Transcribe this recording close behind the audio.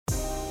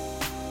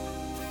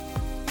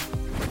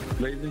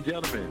Ladies and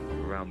gentlemen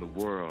around the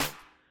world,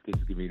 this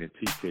is comedian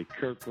TK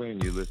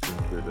Kirkland. You listen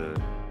to the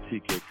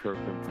TK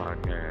Kirkland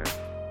podcast.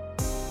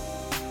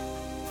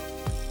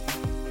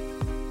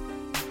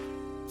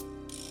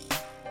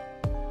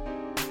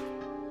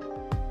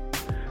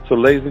 So,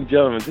 ladies and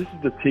gentlemen, this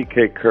is the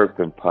TK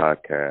Kirkland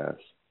podcast.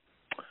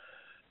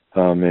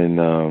 I'm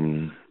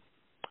in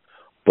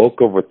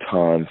Boca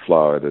Raton,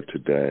 Florida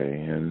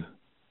today. And,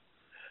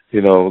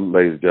 you know,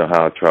 ladies and gentlemen,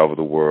 how I travel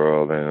the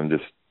world, and I'm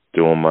just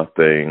doing my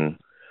thing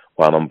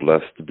while I'm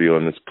blessed to be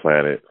on this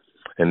planet.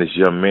 And this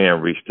young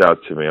man reached out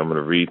to me. I'm going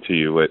to read to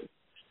you what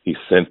he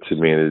sent to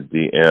me in his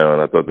DM,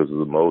 and I thought this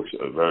was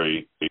emotional,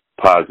 very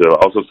positive.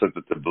 I also sent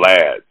it to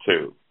Vlad,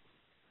 too.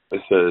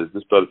 It says,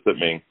 this brother sent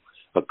me,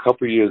 a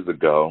couple years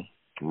ago,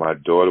 my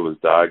daughter was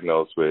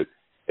diagnosed with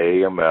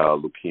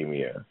AML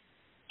leukemia.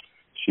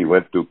 She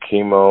went through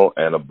chemo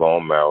and a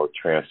bone marrow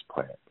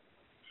transplant.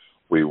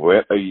 We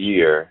went a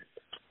year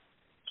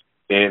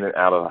in and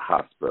out of the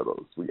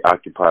hospitals. We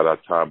occupied our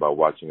time by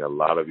watching a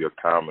lot of your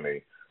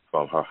comedy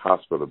from her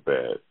hospital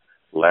bed.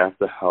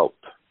 Laughter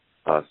helped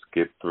us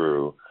get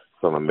through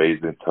some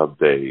amazing tough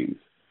days.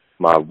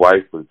 My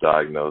wife was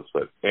diagnosed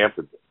with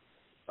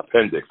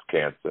appendix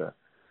cancer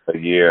a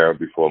year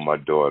before my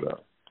daughter.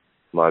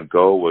 My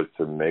goal was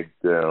to make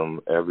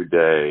them every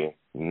day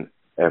and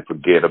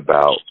forget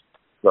about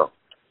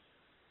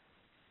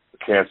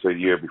cancer a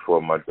year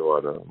before my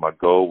daughter. My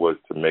goal was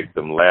to make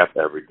them laugh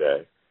every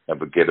day and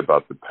forget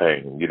about the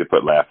pain. You didn't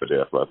put laugh in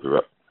there, so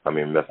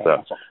messed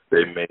up.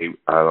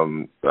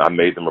 I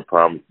made them a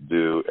promise to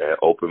do an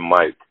open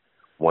mic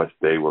once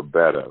they were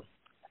better.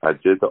 I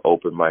did the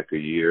open mic a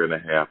year and a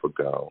half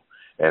ago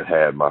and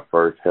had my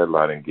first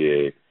headlining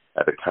gig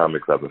at the Comedy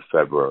Club in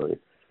February.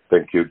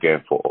 Thank you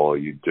again for all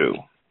you do.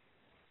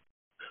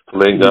 So,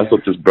 ladies, that's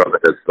what this brother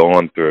has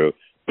gone through.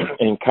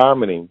 In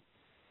comedy,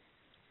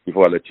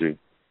 before I let you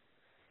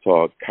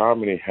talk,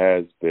 comedy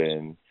has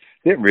been,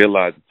 didn't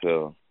realize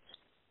until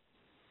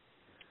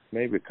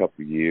maybe a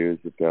couple of years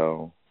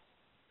ago,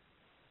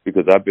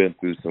 because I've been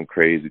through some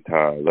crazy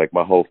times. Like,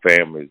 my whole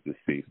family is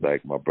deceased.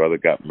 Like, my brother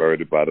got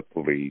murdered by the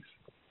police.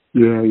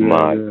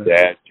 My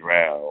dad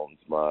drowned.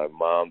 My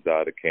mom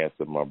died of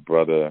cancer. My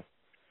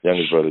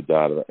youngest brother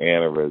died of an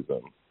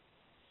aneurysm.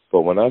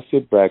 But when I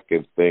sit back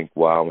and think,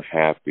 wow, I'm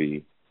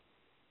happy,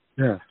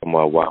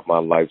 wow, my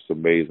life's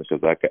amazing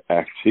because I could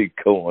actually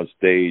go on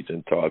stage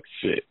and talk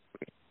shit.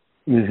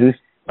 Mm-hmm.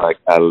 Like,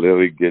 I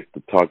literally get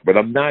to talk, but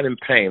I'm not in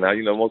pain.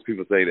 Most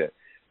people say that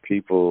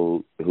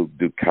people who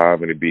do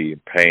comedy be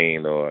in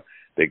pain or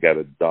they got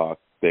a dark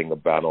thing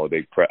about or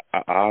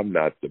I'm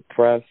not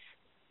depressed.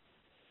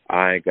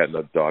 I ain't got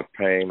no dark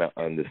pain. I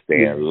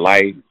understand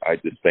life. I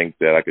just think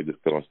that I could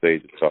just get on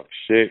stage and talk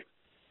shit,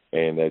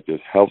 and that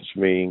just helps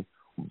me.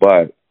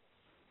 But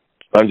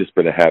I've just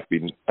been a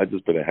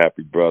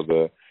happy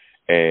brother,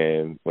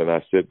 and when I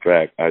sit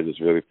back, I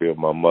just really feel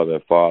my mother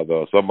and father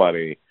or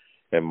somebody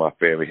in my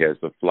family has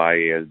the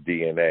fly-ass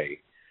DNA,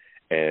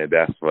 and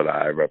that's what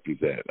I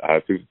represent.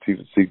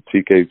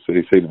 TK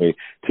say to me,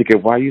 TK,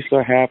 why are you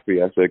so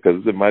happy? I said, because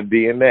it's in my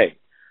DNA.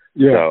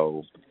 Yeah.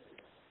 So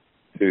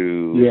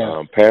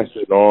to pass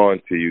it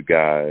on to you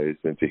guys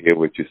and to hear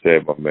what you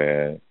said, my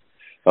man,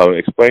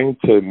 explain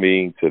to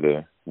me, to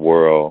the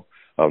world,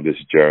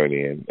 this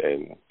journey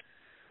and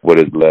what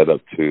has led up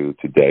to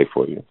today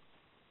for you.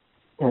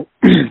 Well,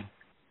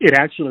 it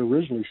actually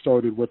originally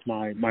started with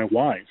my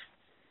wife.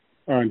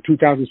 In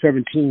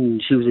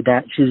 2017, she was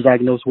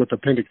diagnosed with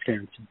appendix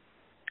cancer.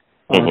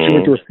 She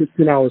went through a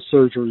 16-hour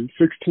surgery,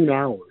 16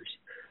 hours.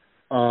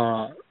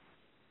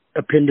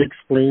 Appendix,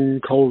 spleen,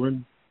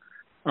 colon,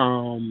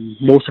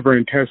 most of her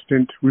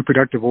intestines,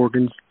 reproductive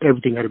organs,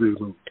 everything had to be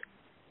removed.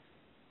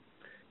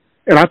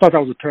 And I thought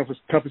that was the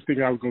toughest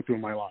thing I would go through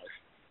in my life.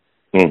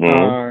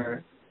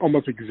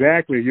 Almost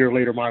exactly a year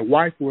later, my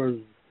wife was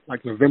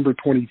like November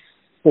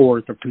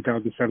 24th of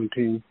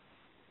 2017.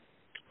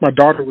 My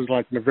daughter was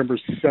like November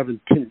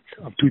 17th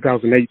of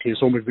 2018,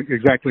 so almost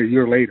exactly a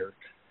year later.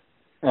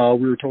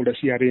 We were told that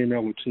she had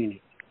AML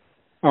leukemia.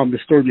 The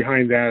story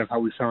behind that of how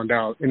we found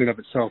out in and of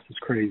itself is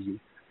crazy.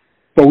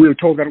 But we were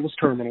told that it was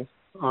terminal.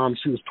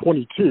 She was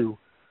 22.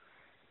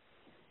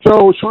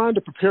 So trying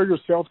to prepare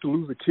yourself to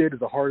lose a kid is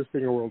the hardest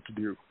thing in the world to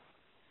do.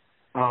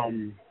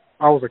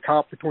 I was a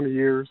cop for 20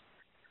 years,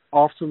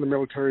 officer in the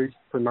military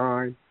for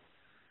 9,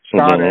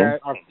 shot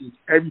at, I've seen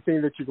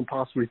everything that you can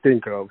possibly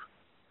think of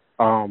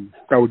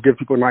that would give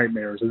people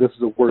nightmares, and this is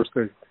the worst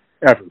thing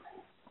ever.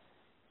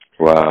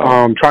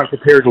 Wow. Trying to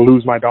prepare to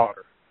lose my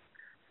daughter.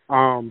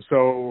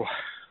 So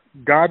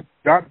God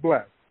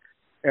bless,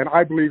 and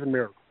I believe in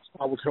miracles.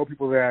 I will tell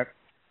people that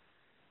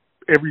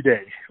every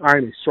day. I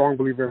am a strong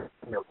believer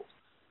in miracles.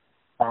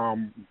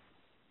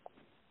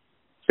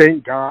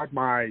 Thank God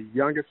my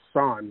youngest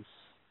son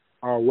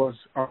was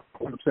a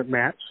 100%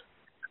 match,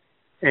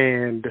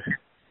 and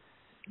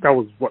that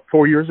was,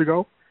 4 years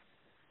ago?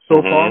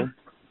 So far,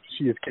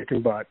 she is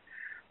kicking butt.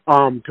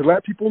 To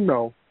let people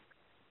know,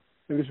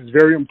 and this is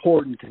very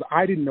important because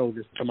I didn't know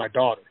this to my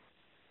daughter,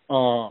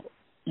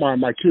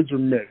 my kids are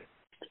mixed.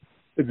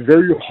 It's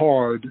very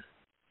hard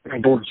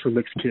and doors for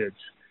mixed kids.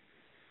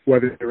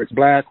 Whether it's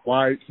black,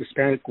 white,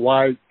 Hispanic,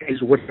 white,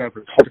 Asian, whatever,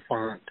 it's hard to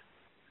find.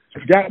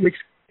 If you got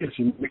mixed kids,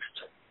 you mixed,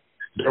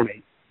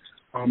 donate.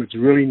 It's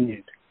really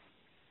neat.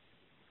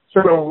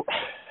 So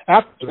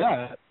after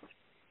that,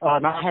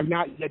 and I have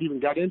not yet even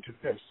got into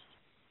this.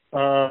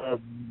 About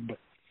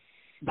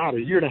a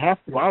year and a half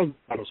ago, I was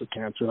diagnosed with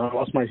cancer, and I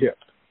lost my hip.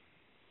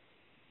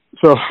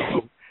 So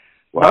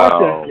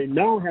wow. they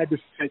now had to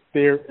sit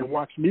there and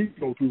watch me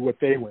go through what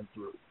they went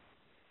through.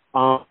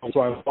 So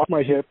I lost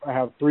my hip. I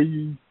have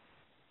 3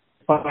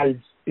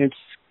 5-inch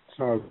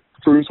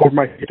screws holding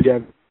my hip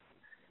together.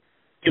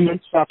 2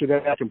 months after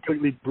that, I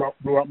completely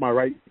blew out my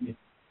right knee.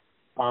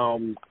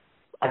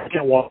 I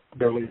can't walk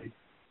barely.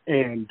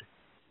 And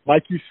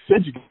like you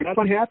said, you got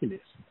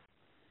unhappiness.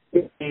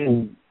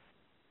 And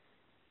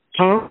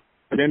time,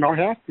 and then our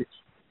happiness.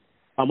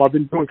 I've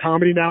been doing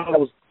comedy now. That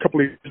was a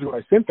couple of years ago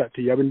I sent that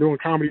to you. I've been doing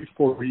comedy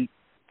for a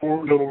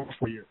little over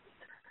 4 years.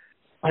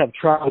 I have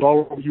traveled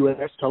all over the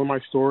U.S. telling my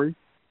story.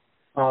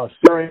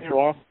 Sarah Ann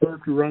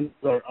Rothberg, who runs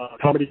the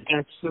Comedy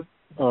Cancer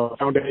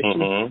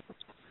Foundation, a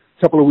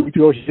couple of weeks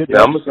ago, she did.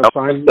 I'm going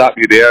to stop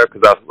you there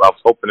because I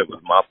was hoping it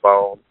was my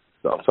phone.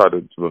 So I'm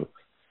trying to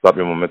stop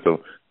your momentum.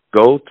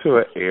 Go to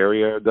an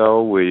area,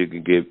 though, where you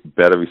can get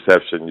better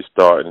reception. You're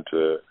starting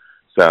to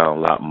sound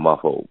a lot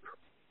muffled.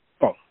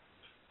 Oh.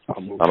 I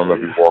don't know if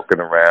you're walking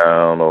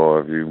around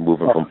or if you're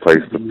moving from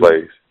place to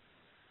place.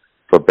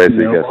 But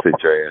basically, you got to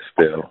sit your ass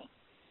still.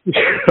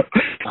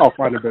 I'll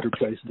find a better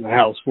place in the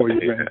house for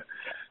you, man.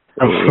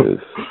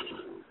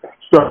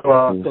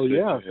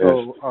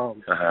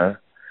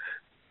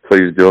 So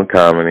you're doing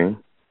comedy.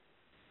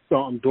 So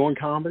I'm doing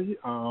comedy.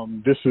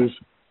 This is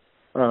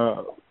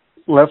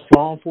left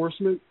law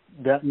enforcement,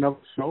 that in of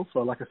itself.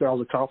 Like I said, I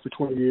was a cop for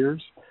 20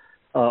 years.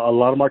 A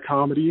lot of my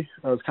comedy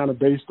is kind of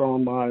based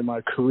on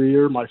my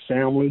career, my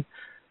family,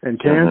 and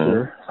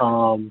cancer.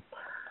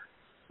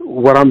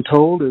 What I'm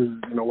told is,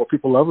 what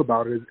people love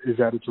about it is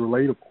that it's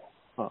relatable.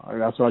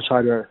 And that's why I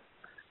try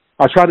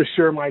to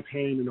share my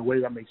pain in a way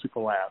that makes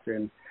people laugh.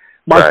 And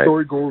my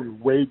story goes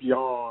way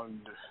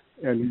beyond.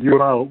 And you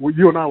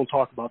and I will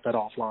talk about that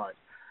offline.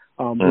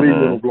 Believe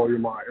me, it'll blow your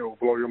mind. It will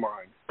blow your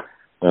mind.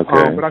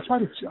 Okay. But I try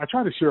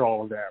to share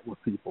all of that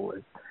with people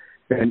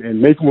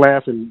and make them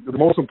laugh. And the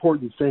most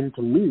important thing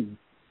to me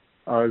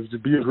is to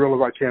be as real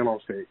as I can on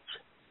stage.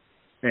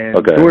 And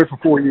doing it for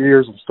 4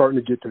 years, I'm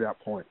starting to get to that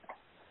point.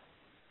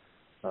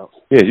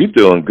 Yeah, you're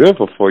doing good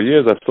for 4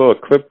 years. I saw a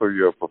clip of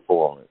your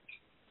performance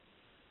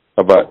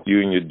about you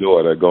and your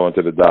daughter going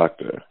to the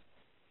doctor.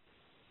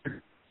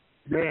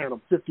 Man,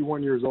 I'm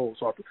 51 years old.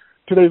 So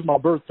today's my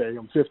birthday.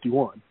 I'm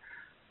 51.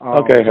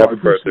 Okay, happy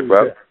birthday,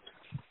 brother.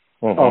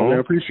 Oh, man, I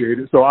appreciate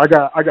it. So I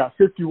got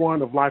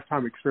 51 of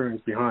lifetime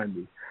experience behind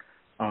me.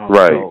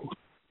 So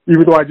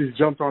even though I just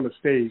jumped on the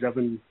stage, I've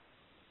been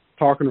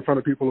talking in front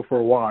of people for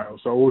a while.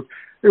 So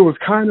it was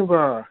kind of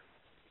a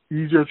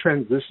easier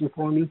transition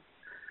for me.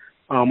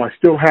 I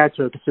still had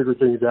to figure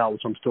things out,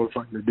 which I'm still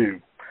trying to do.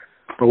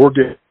 But we're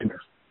getting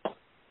there.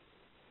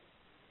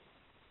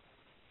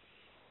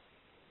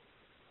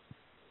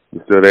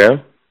 You still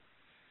there?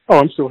 Oh,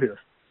 I'm still here.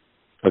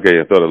 Okay,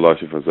 I thought I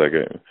lost you for a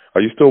second.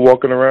 Are you still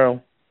walking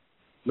around?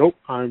 Nope,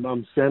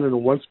 I'm standing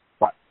in one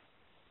spot.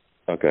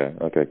 Okay,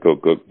 cool.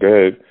 Go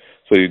ahead.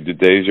 So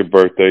today's your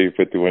birthday. You're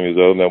 51 years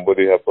old. Now, what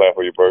do you have planned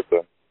for your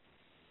birthday?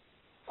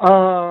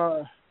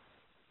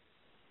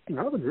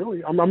 Nothing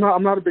really. I'm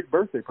not a big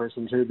birthday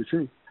person, to tell you the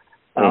truth.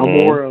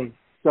 I'm more of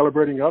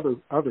celebrating others.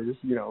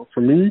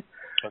 For me.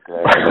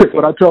 Okay.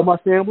 But I tell my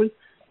family,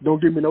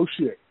 don't give me no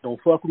shit. Don't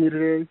fuck with me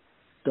today.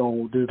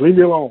 Don't just leave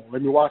me alone.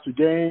 Let me watch the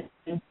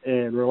game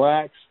and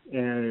relax.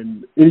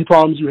 And any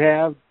problems you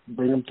have,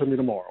 bring them to me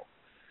tomorrow.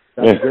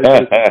 That's a great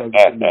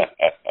thing.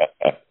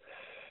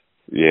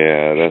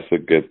 Yeah, that's a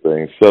good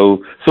thing.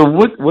 So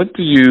what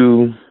do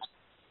you?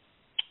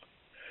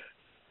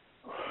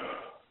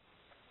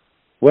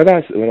 When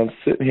I'm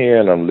sitting here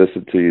and I'm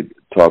listening to you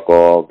talk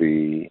all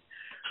the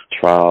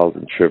trials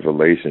and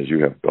tribulations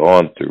you have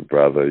gone through,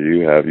 brother,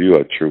 you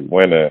are a true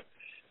winner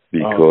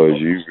because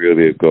you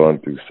really have gone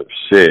through some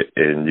shit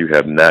and you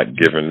have not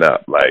given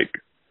up,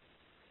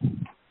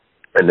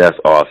 and that's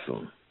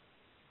awesome.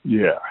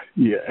 Yeah,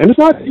 and it's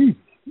not easy.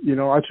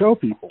 I tell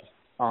people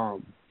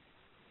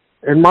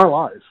in my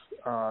life,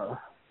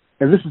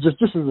 and this is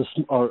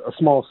a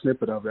small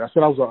snippet of it. I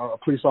said I was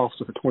a police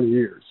officer for 20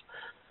 years.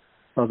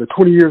 The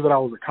 20 years that I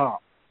was a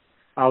cop,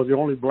 I was the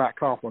only black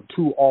cop on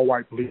 2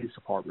 all-white police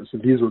departments,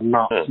 and these were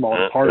not small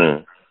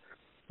departments.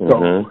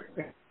 So,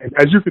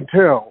 as you can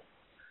tell,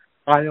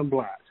 I am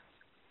black.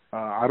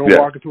 I don't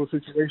walk into a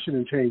situation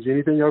and change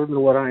anything other than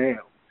what I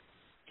am.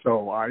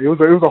 So it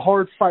was a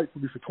hard fight for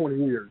me for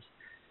 20 years,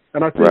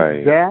 and I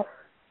think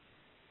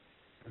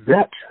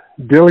that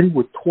dealing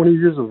with 20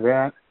 years of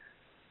that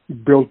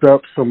built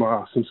up some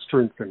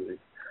strength in me.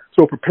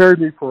 So it prepared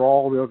me for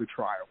all the other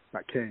trials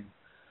that came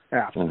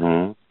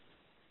after.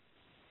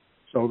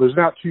 So there's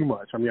not too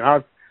much. I mean,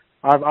 I've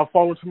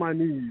fallen to my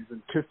knees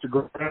and kissed the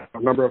ground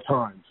a number of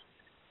times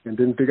and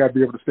didn't think I'd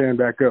be able to stand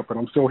back up, but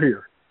I'm still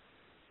here.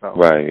 So.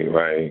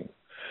 Right.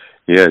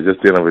 Yeah,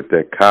 just dealing with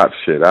that cop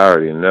shit. I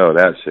already know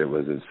that shit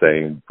was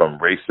insane. From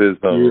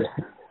racism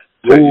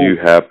to you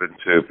happen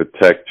to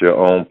protect your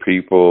own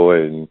people,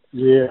 and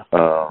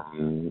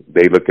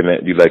they looking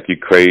at you like you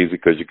crazy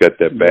because you got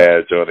that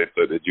badge on it,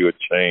 so that you're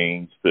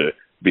changed to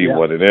be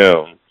one of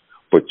them.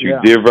 But you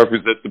did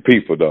represent the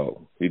people,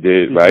 though. You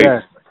did,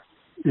 right?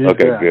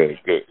 Okay,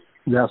 good.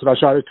 Yeah, that's what I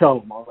try to tell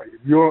them. I was like,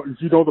 if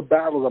you know the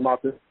battles, I'm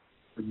out there.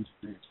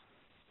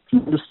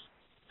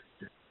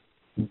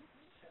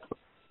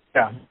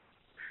 Yeah.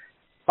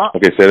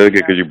 Okay, say that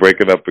again because you're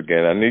breaking up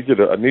again. I need you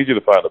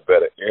to find a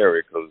better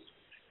area because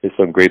there's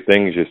some great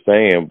things you're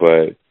saying,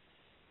 but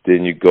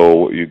then you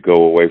go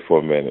away for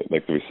a minute,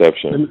 like the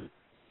reception.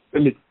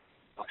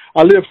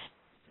 I live.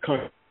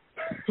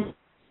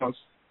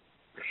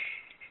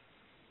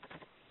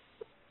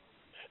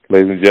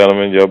 Ladies and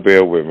gentlemen, y'all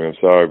bear with me. I'm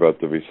sorry about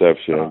the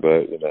reception,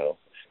 but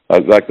I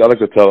like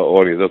to tell the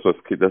audience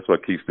that's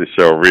what keeps this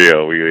show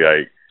real.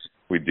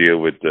 We deal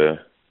with the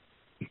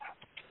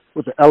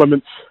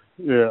elements.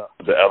 Yeah.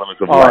 The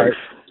elements of life.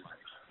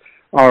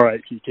 All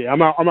right, TK.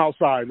 I'm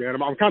outside,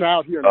 man. I'm kind of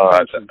out here.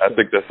 I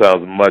think that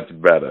sounds much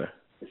better.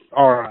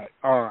 All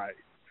right.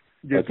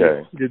 Good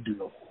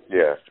deal.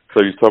 Yeah.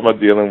 So you're talking about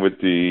dealing with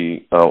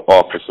the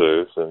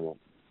officers and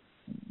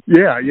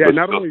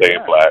not only staying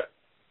that. black.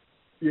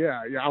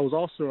 Yeah. I was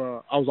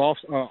also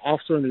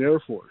officer in the Air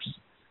Force.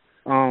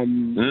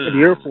 And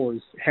the Air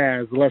Force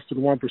has less than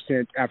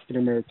 1% African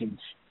Americans.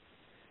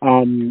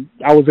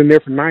 I was in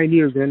there for 9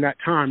 years, and in that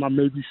time, I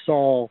maybe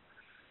saw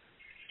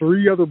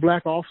 3 other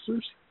black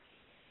officers.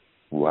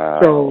 Wow.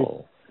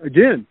 So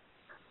again,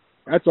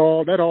 that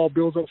all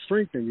builds up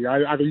strength in you.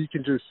 Either you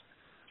can just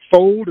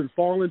fold and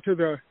fall into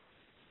the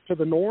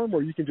norm,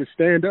 or you can just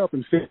stand up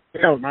and sit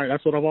out.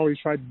 That's what I've always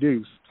tried to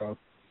do. So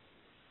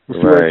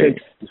we'll see what it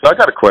takes. So I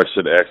got a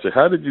question to ask you.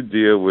 How did you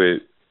deal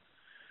with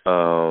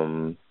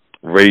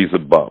razor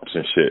bumps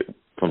and shit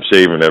from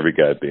shaving every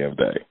goddamn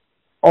day?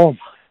 Oh my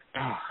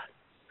God.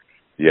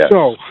 Yeah.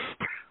 So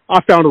I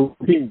found a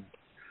routine.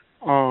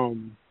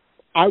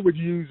 I would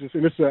use this,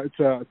 and it's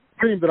a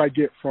cream that I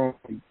get from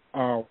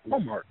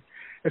Walmart.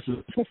 It's a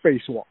simple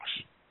face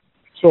wash.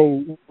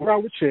 So when I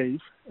would shave,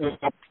 and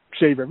I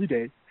shave every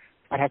day,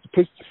 I'd have to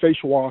put the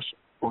face wash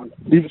on,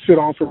 leave it sit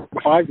on for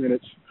 5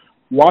 minutes,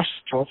 wash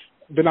it off.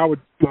 Then I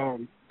would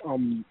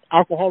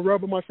alcohol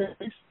rub on my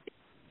face.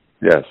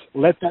 Yes.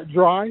 Let that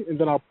dry, and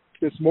then I'll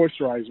put this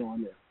moisturizer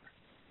on there.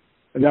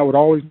 And that would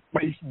always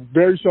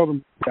very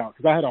seldom out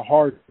because I had a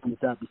hard time with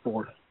that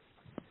before.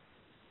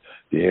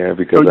 Yeah,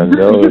 because I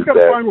know you just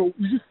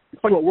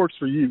find what works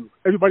for you.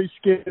 Everybody's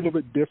skin is a little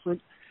bit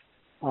different,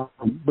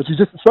 but you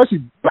just, especially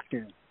black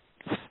skin.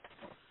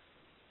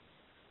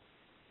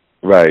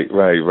 Right.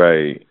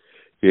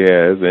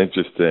 Yeah, it's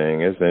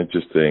interesting. It's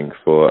interesting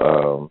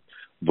for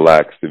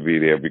blacks to be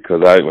there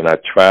because when I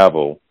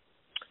travel,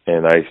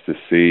 and I used to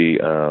see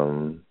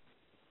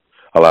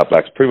a lot of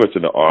blacks pretty much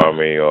in the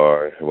Army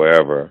or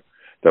wherever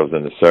that was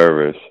in the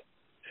service,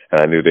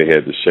 and I knew they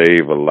had to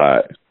shave a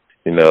lot.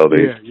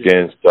 Their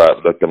skin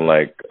start looking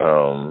like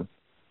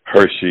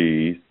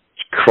Hershey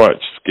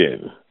Crunch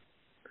skin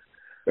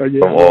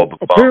from all the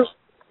bumps.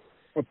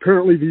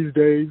 Apparently these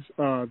days,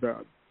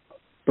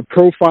 the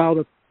profile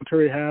that the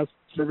military has,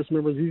 service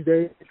members these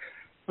days,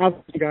 I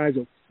think guys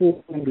are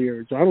full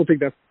beard, so I don't think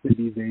that's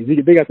these days.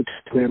 They got the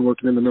man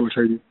working in the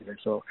military these days,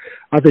 so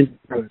I think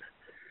good.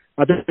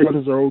 I think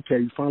others are okay.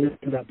 You finally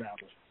in that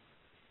battle.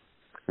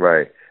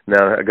 Right.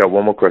 Now, I got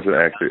one more question,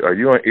 actually. Are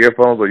you on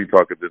earphones or are you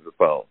talking to the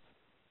phone?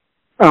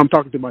 I'm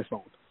talking to my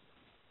phone.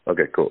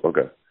 Okay, cool.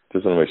 Okay.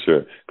 Just want to make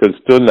sure. Because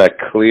it's still not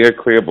clear,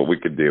 but we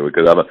could deal with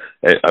it. Because,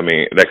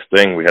 next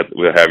thing,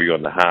 we'll have you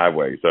on the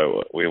highway,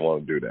 so we don't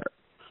want to do that.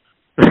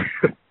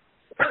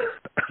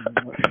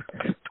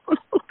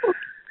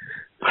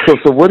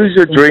 So what is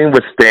your dream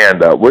with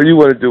stand-up? What do you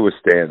want to do with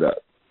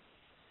stand-up?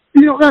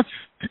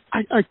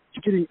 I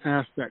keep getting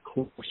asked that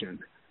question.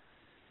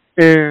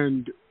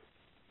 And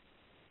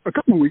a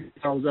couple of weeks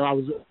I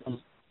was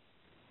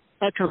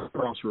at kind of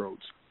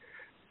crossroads.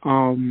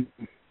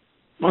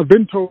 I've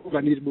been told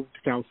I need to move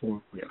to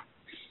California.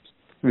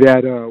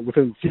 That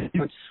within a few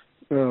months,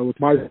 with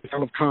my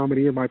style of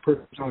comedy and my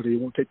personality,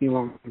 it won't take me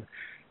long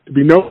to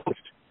be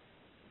noticed.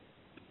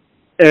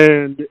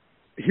 And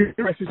here's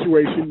my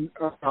situation.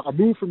 A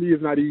move for me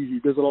is not easy.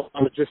 There's a lot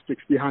of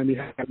logistics behind me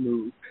having to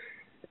move.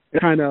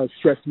 It kind of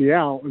stressed me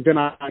out. And then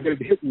I got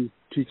it hit me,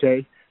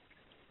 TK.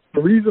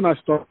 The reason I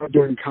started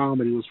doing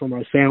comedy was for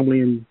my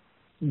family and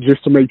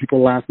just to make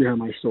people laugh behind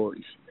my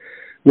stories.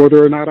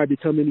 Whether or not I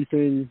become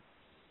anything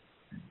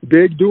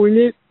big doing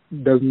it,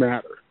 doesn't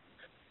matter.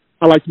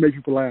 I like to make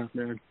people laugh,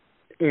 man.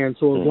 And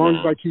so as long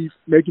as I keep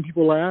making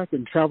people laugh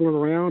and traveling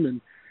around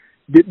and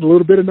getting a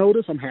little bit of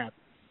notice, I'm happy.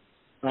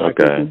 I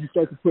think when you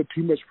start to put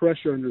too much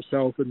pressure on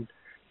yourself and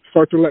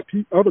start to let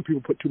other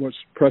people put too much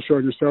pressure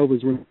on yourself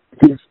is when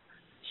things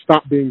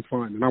stop being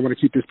fun. And I want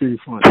to keep this being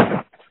fun.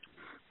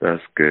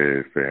 That's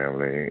good,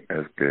 family.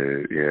 That's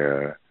good,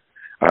 yeah.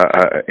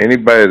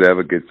 Anybody that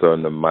ever gets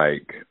on the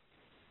mic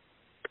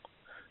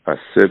I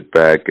sit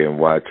back and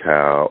watch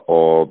how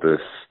all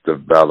this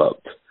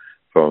developed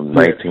from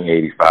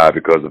 1985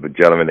 because of a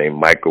gentleman named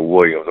Michael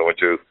Williams. I want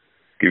to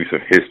give you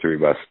some history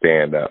about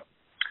stand-up.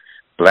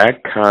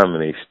 Black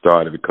comedy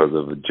started because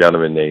of a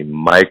gentleman named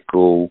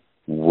Michael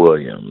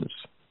Williams.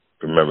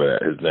 Remember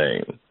that, his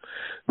name.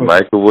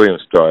 Michael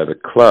Williams started a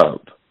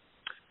club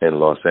in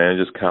Los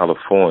Angeles,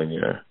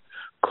 California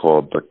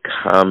called the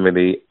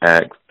Comedy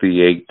Act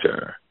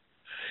Theater.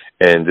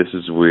 And this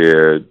is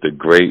where the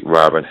great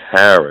Robin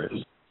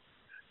Harris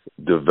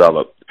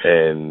developed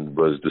and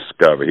was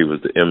discovered. He was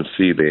the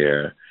MC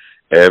there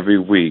every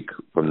week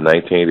from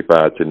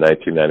 1985 to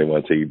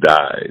 1991 till he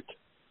died.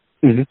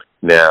 Mm-hmm.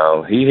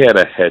 Now, he had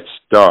a head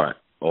start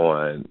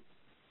on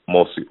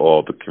mostly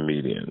all the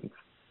comedians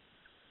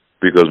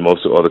because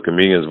most of all the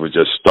comedians were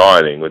just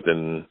starting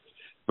within,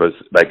 was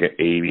like in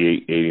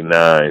 88,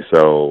 89.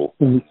 So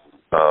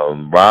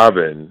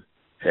Robin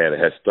had a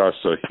head start,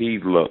 so he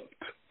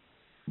looked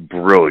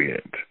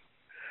brilliant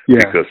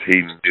because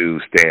he knew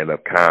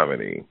stand-up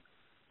comedy.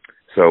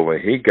 So when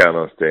he got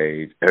on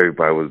stage,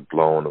 everybody was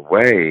blown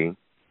away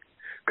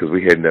because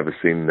we had never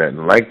seen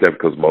nothing like that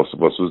because most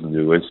of us was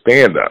new in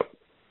stand-up.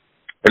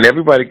 And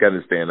everybody got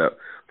to stand up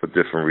for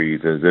different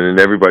reasons. And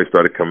then everybody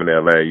started coming to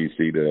L.A. You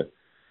see the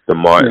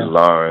Martin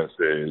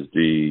Lawrences,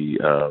 the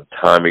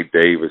Tommy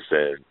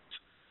Davidsons,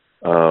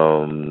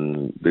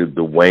 the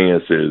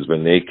Wayances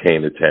when they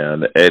came to town,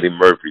 the Eddie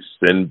Murphy,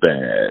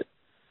 Sinbad.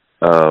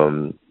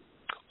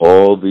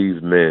 All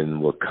these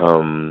men will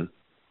come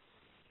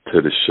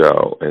to the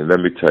show. And let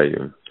me tell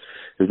you,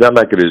 it's not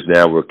like it is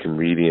now where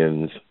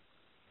comedians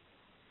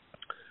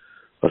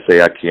will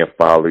say, I can't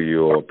follow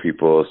you, or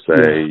people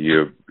say,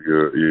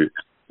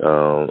 I'm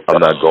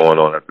not going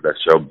on after that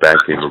show.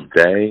 Back in the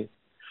day,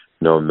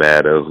 no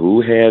matter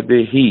who had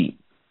the heat,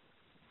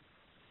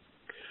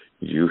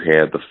 you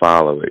had to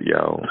follow it,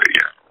 yo.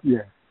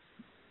 Yeah.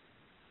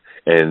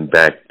 And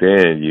back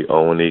then, you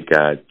only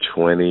got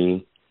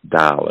 $20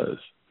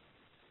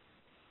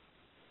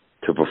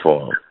 to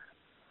perform.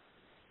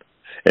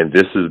 And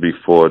this is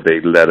before they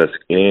let us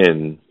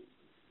in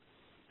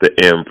the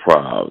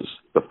improvs,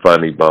 the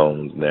Funny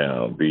Bones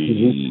now,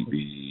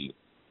 the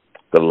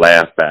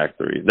Laugh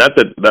Factory. Not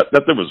that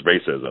there was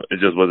racism. It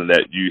just wasn't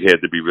that you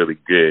had to be really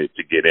good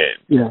to get in.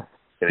 Yeah.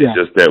 And it's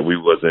just that we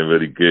wasn't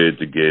really good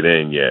to get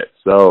in yet.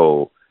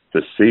 So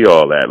to see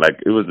all that,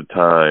 like it was a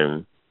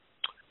time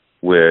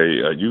where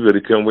you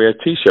really couldn't wear a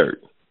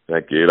T-shirt.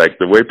 Like the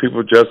way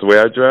people dress, the way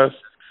I dress,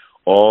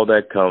 all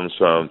that comes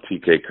from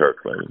T.K.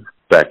 Kirkland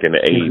back in the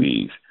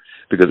 80s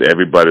because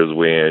everybody was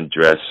wearing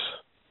dress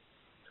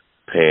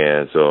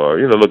pants or,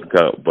 looking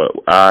kind of, but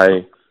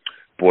I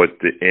brought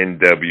the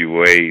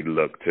NWA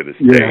look to the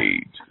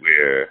stage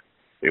where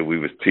we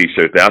was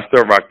T-shirts. Now, I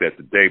still rock that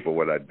today, but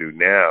what I do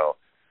now,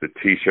 the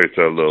T-shirts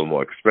are a little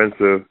more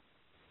expensive.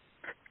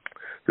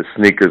 The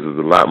sneakers is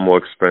a lot more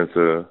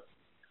expensive.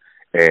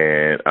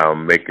 And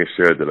I'm making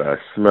sure that I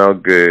smell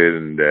good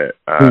and that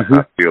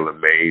I feel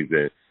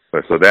amazing.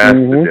 But so that's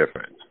the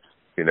difference.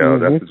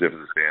 That's the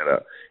difference of stand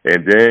up.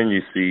 And then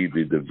you see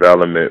the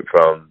development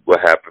from what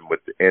happened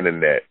with the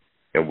internet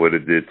and what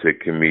it did to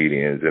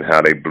comedians and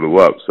how they blew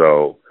up.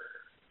 So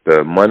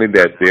the money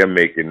that they're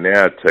making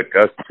now took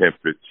us 10,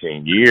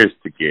 15 years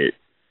to get,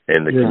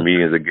 and the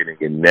comedians are getting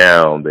it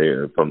now.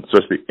 They're from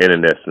especially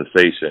internet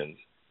sensations.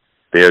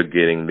 They're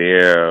getting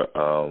there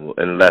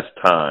in less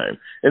time.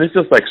 And it's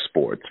just like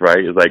sports, right?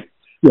 It's like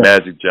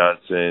Magic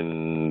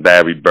Johnson,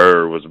 Larry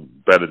Bird was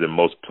better than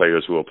most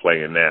players who are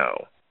playing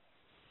now.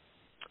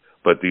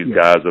 But these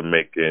guys are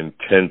making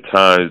 10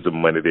 times the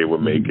money they were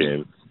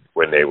making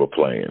when they were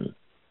playing.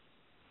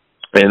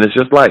 And it's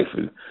just life,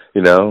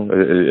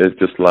 it's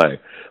just life.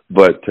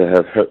 But to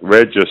have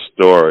read your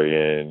story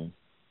and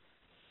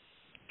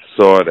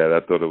saw that,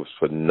 I thought it was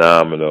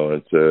phenomenal.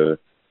 And to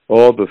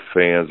all the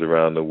fans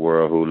around the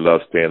world who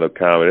love stand-up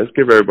comedy, let's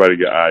give everybody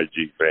your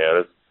IG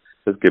fan.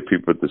 Let's get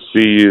people to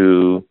see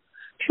you,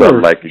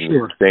 start liking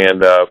your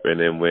stand-up, and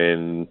then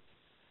when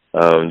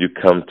you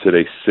come to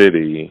their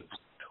city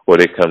or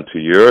they come to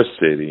your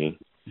city,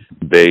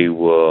 they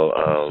will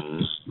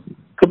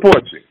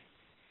support you.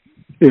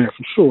 Yeah,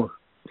 for sure.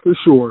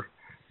 What's your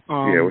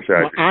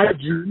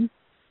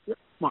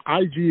My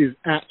IG is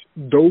at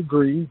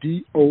DoGreen,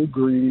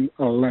 D-O-Green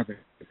 11.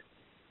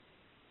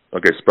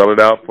 Okay, spell it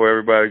out for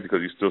everybody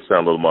because you still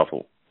sound a little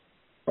muffled.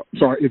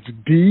 Sorry, it's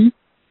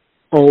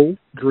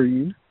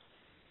D-O-Green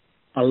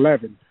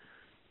 11.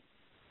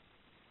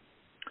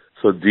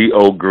 So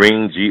D-O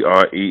Green,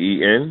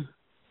 Green?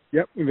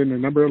 Yep, and then the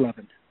number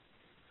 11.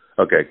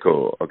 Okay,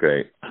 cool.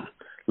 Okay.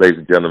 Ladies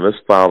and gentlemen,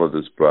 let's follow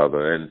this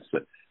brother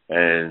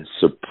and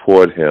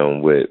support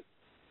him with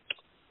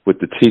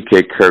the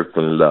T.K.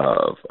 Kirkland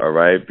love, all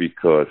right?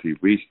 Because he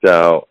reached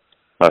out,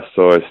 I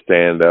saw his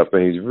stand-up,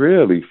 and he's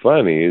really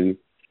funny.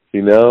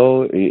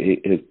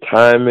 His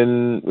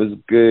timing was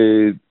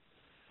good.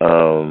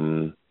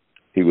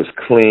 He was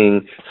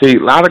clean. See,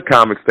 a lot of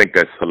comics think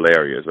that's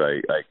hilarious,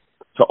 right? Like,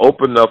 to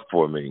open up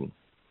for me,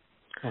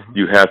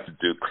 you have to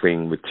do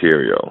clean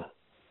material.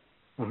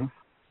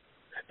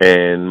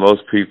 And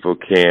most people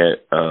can't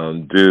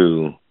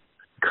do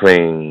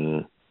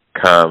clean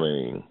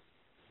comedy.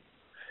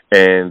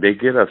 And they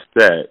get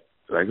upset.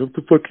 Like, what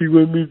the fuck you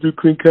want me to do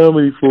clean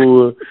comedy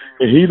for?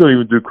 And he don't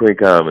even do clean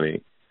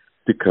comedy.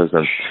 Because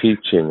I'm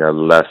teaching a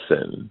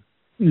lesson.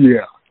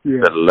 Yeah.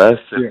 The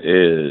lesson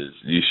is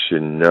you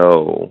should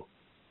know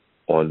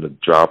on the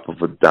drop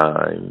of a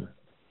dime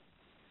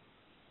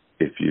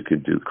if you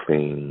could do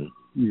clean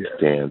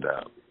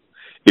stand-up.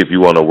 If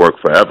you want to work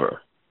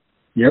forever.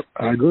 Yep,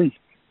 I agree.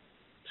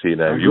 See,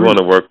 now, if you want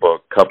to work for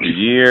a couple of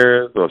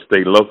years or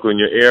stay local in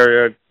your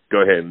area,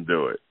 go ahead and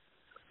do it.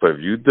 But if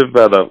you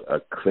develop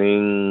a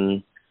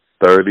clean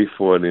 30,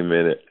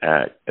 40-minute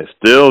act and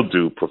still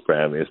do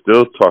profanity and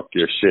still talk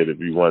your shit if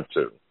you want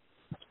to,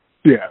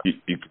 you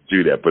can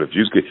do that. But if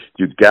you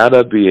got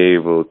to be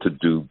able to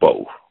do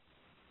both.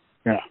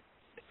 Yeah.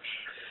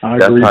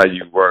 That's how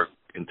you work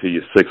into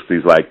your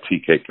 60s like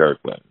T.K.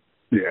 Kirkland.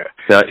 Yeah.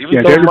 Now,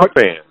 even some of my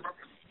fans,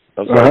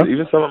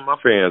 even some of my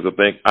fans will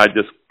think I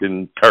just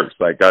can curse.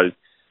 Like, I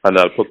know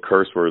how to put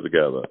curse words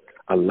together.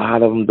 A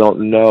lot of them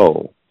don't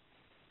know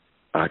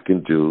I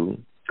can do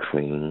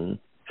clean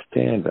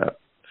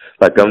stand-up.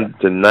 Like,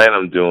 tonight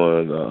I'm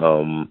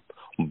doing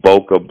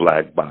Boca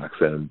Black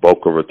Box in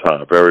Boca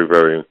Raton, very,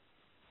 very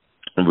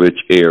rich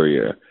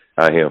area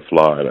out here in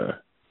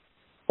Florida.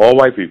 All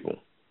white people.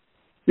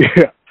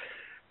 Yeah.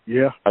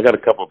 Yeah. I got a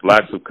couple of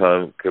blacks who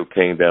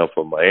came down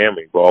from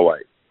Miami, all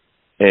white.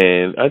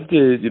 And I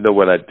did,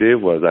 what I did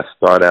was I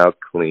start out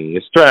clean.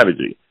 It's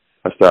strategy.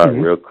 I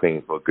started real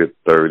clean for a good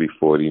 30,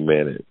 40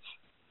 minutes.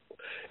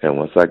 And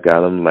once I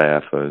got them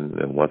laughing,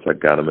 and once I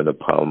got them in the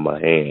palm of my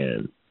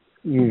hand,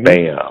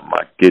 bam,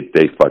 I get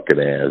they fucking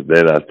ass.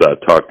 Then I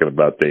start talking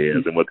about their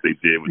ass and what they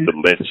did with the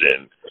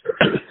lynching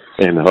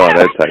and all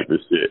that type of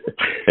shit.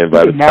 And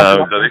by the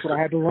time they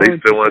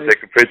still want to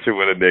take a picture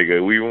with a nigga,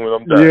 even when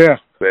I'm done. Yeah.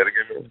 Say it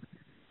again.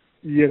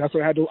 Yeah, that's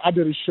what I had to. I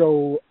did a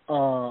show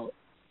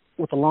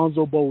with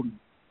Alonzo Bowden.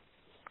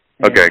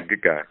 Okay,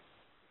 good guy.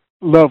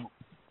 Love him.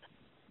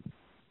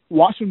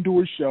 Watch him do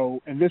his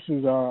show, and this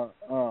is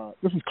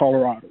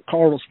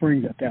Colorado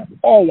Springs at that,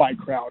 all white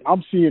crowd.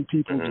 I'm seeing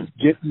people just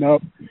getting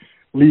up,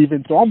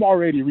 leaving, so I'm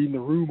already reading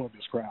the room of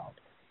this crowd.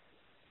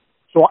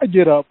 So I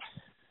get up,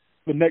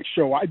 the next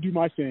show, I do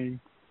my thing.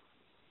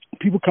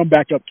 People come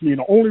back up to me, and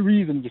the only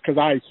reason is because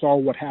I saw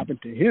what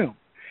happened to him,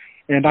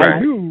 and I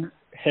knew,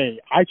 hey,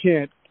 I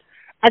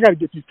got to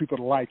get these people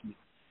to like me.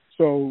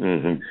 So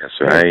that's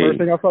right. The first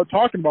thing I started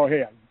talking about,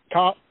 hey,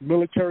 cop,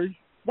 military,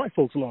 white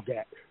folks love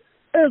that.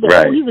 And they're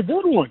like, oh, he's a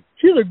good one.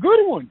 She's a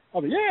good one. I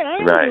was like, yeah, I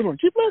am a good one.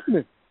 Keep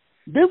listening.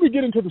 Then we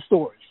get into the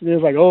stories. And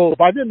it's like, oh,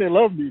 by then they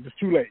love me. It's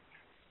too late.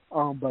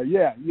 But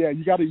yeah,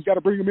 you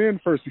gotta bring them in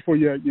first before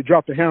you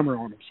drop the hammer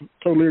on them. So,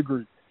 totally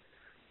agree.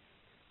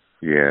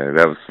 Yeah,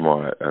 that was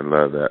smart. I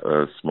love that. That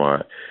was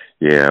smart.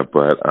 Yeah,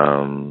 but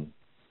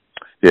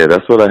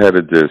that's what I had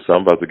to do. So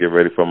I'm about to get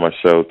ready for my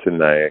show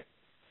tonight,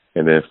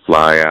 and then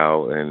fly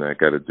out, and I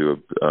got to do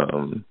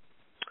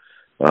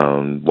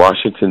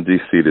Washington,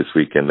 D.C. this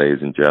weekend,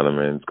 ladies and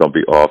gentlemen. It's going to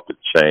be off the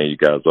chain. You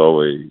guys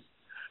always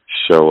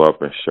show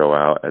up and show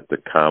out at the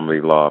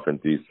Comedy Loft in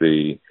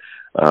D.C.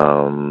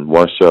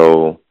 One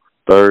show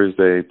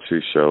Thursday,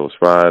 2 shows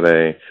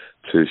Friday,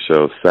 2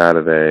 shows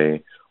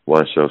Saturday,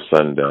 1 show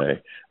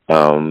Sunday.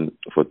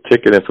 For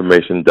ticket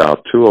information,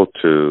 dial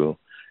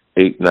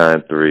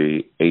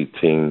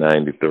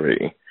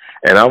 202-893-1893.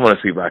 And I want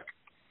to see if I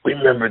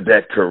remember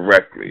that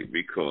correctly,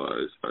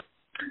 because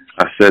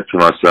I said to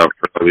myself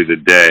early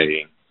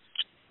today,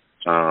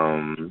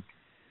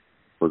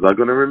 was I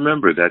going to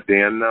remember that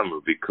damn number?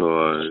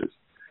 Because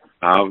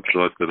I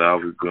thought that I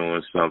was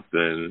doing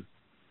something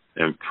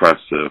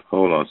impressive.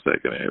 Hold on a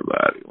second,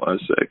 everybody. 1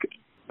 second.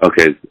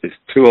 Okay, it's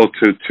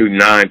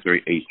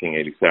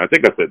 202-293-1887. I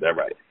think I said that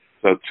right.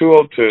 So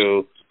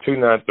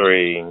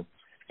 202-293-1887,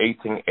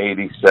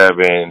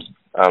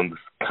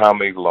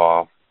 Comedy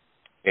Loft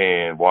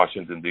in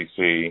Washington,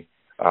 D.C.,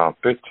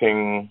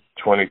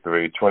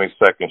 1523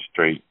 22nd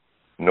Street,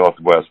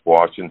 Northwest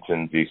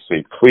Washington,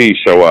 D.C. Please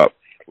show up.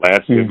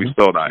 Last year we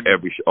sold out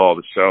all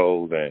the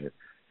shows, and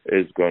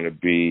it's going to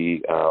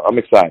be, I'm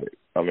excited.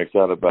 I'm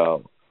excited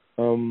about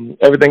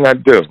everything I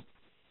do.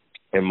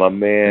 And my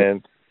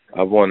man,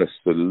 I want to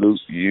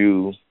salute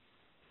you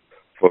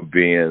for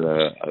being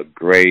a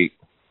great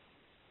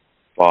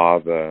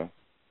father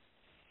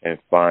and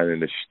finding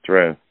the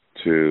strength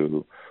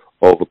to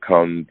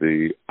overcome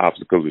the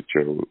obstacles with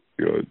your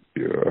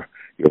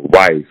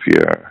wife,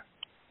 your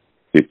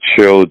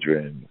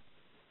children,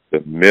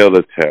 the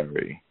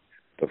military,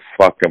 the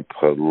fucking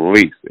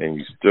police, and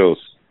you still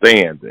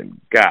standing.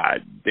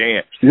 God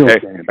damn.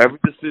 Every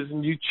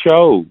decision you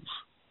chose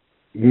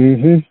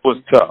was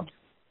tough.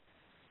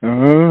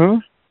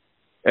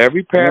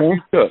 Every path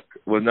you took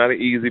was not an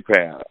easy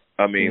path.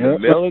 I mean, the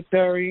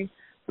military,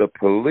 the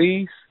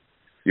police,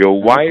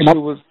 your wife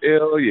who was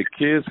ill, your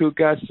kids who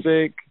got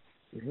sick.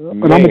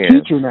 And I'm a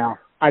teacher now.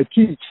 I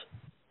teach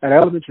at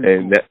elementary school.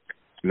 And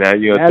now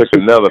you took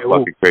another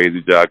fucking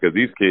crazy job, because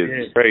these kids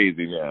are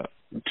crazy now.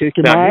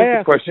 Kicking now, my here's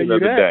ass. the question of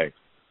the day.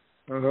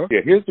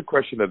 Yeah, here's the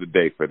question of the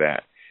day for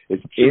that. Is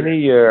any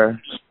of your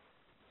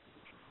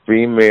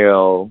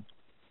female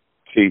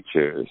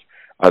teachers,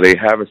 are they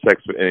having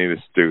sex with any of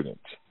the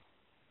students?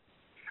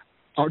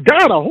 Oh,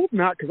 God, I hope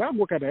not, because I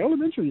work at an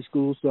elementary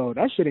school, so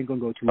that shit ain't going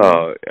to go too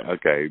well. Oh,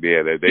 okay.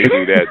 Yeah, they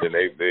do that, then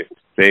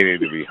they need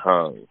to be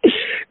hung.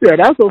 Yeah,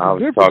 that's what I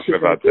was talking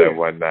about that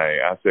one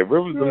night. I said,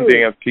 where was them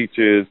damn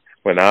teachers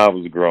when I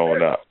was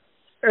growing up?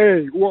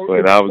 Hey, well,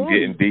 when I was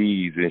getting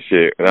D's and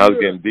shit. When I was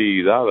getting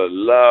D's, I would have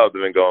loved to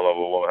have been going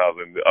over one house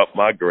and up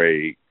my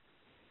grade.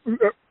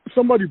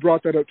 Somebody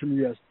brought that up to me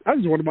yesterday. That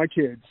was one of my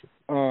kids.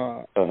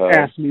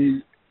 Asked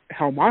me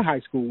how my high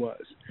school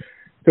was.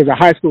 Because the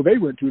high school they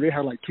went to, they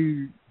had like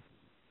 2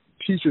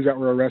 teachers that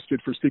were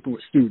arrested for sleeping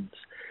with students.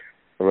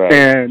 Right.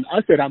 And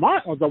I said, when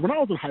I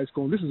was in high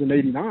school, and this was in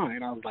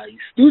 '89, I was like,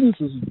 students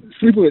was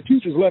sleeping with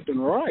teachers left and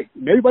right.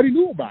 And everybody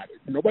knew about it.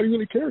 Nobody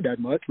really cared that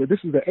much. But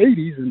this is the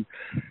 '80s, and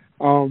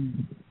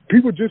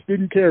people just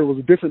didn't care. It was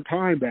a different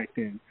time back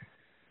then.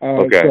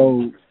 Okay.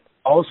 So,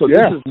 also, this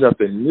is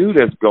nothing new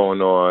that's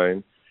going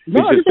on.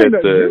 No, it's just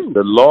that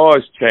the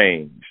laws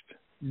changed.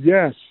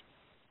 Yes,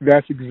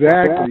 that's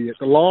exactly it.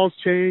 The laws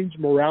changed.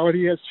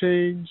 Morality has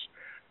changed.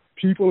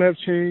 People have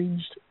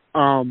changed.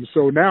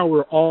 So now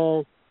we're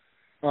all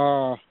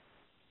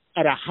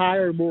at a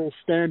higher moral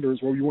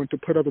standards where we want to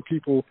put other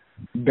people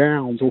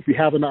down. So if we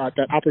have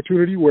that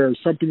opportunity where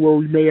something where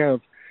we may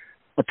have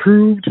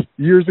approved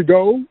years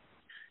ago,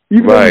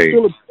 even though we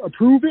still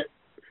approve it,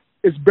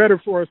 it's better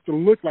for us to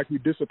look like we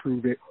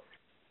disapprove it.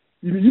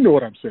 You know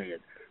what I'm saying?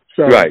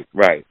 So right.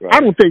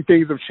 I don't think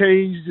things have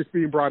changed, just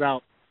being brought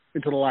out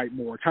into the light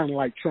more, kind of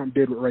like Trump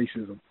did with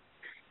racism.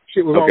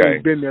 Shit was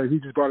always been there. He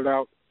just brought it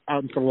out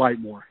into the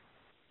light more.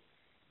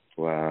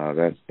 Wow,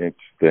 that's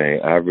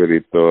interesting. I really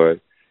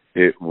thought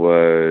it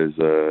was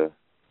a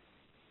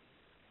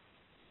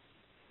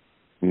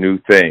new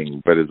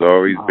thing, but it's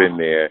always been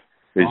there.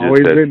 It's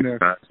always just that been there.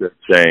 Concept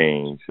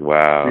change.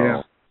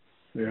 Wow.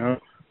 Yeah.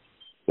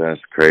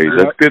 That's crazy.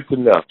 That's good to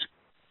know.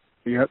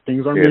 Yeah,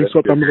 things aren't being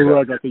swept under the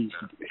rug like they used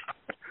to be.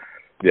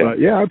 Yeah,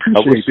 but I appreciate I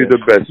wish you the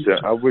best,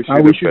 John. I wish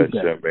you the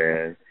best,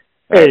 man.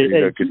 Hey,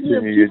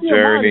 continue your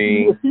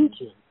journey.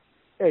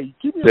 Hey,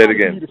 keep me in Say it mind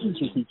again. if you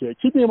need a feature, TK.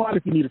 Keep me in mind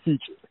if you need a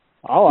feature.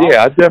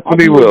 I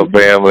definitely will,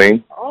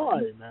 family. All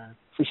right, man.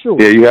 For sure.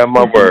 Yeah, you have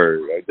my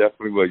word. I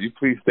definitely will. You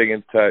please stay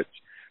in touch.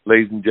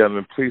 Ladies and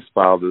gentlemen, please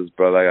follow this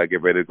brother. I got to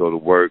get ready to go to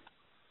work.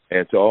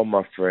 And to all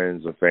my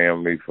friends and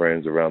family,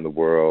 friends around the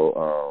world,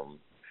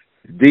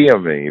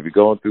 DM me. If you're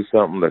going through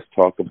something, let's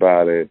talk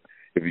about it.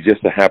 If you're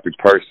just a happy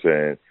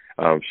person,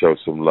 show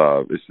some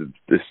love. This is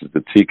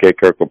the TK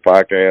Kirkland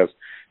podcast.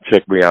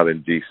 Check me out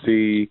in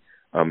D.C.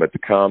 I'm at the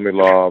Comedy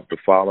Law. The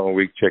following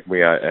week, check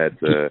me out at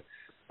the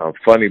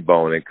Funny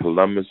Bone in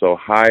Columbus,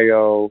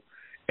 Ohio.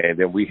 And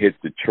then we hit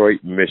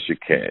Detroit,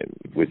 Michigan,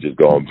 which is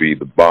going to be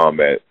the bomb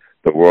at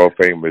the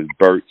world-famous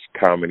Burt's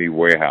Comedy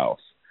Warehouse.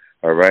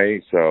 All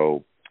right?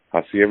 So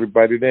I'll see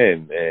everybody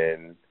then.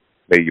 And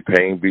may your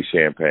pain be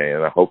champagne.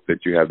 And I hope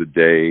that you have the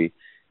day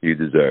you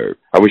deserve.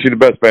 I wish you the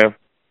best, fam.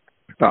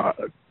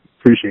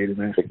 Appreciate it,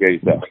 man. Take care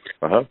of yourself.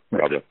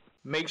 God.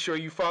 Make sure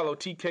you follow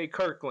TK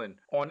Kirkland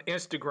on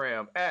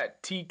Instagram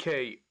at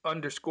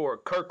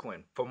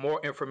TK_Kirkland. For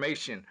more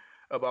information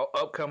about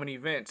upcoming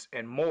events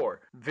and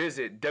more,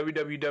 visit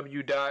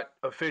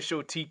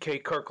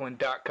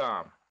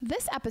www.officialtkkirkland.com.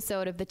 This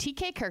episode of the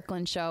TK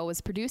Kirkland Show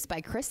was produced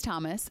by Chris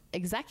Thomas,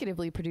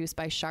 executively produced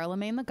by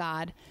Charlemagne the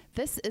God.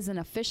 This is an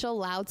official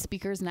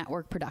Loudspeakers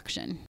Network production.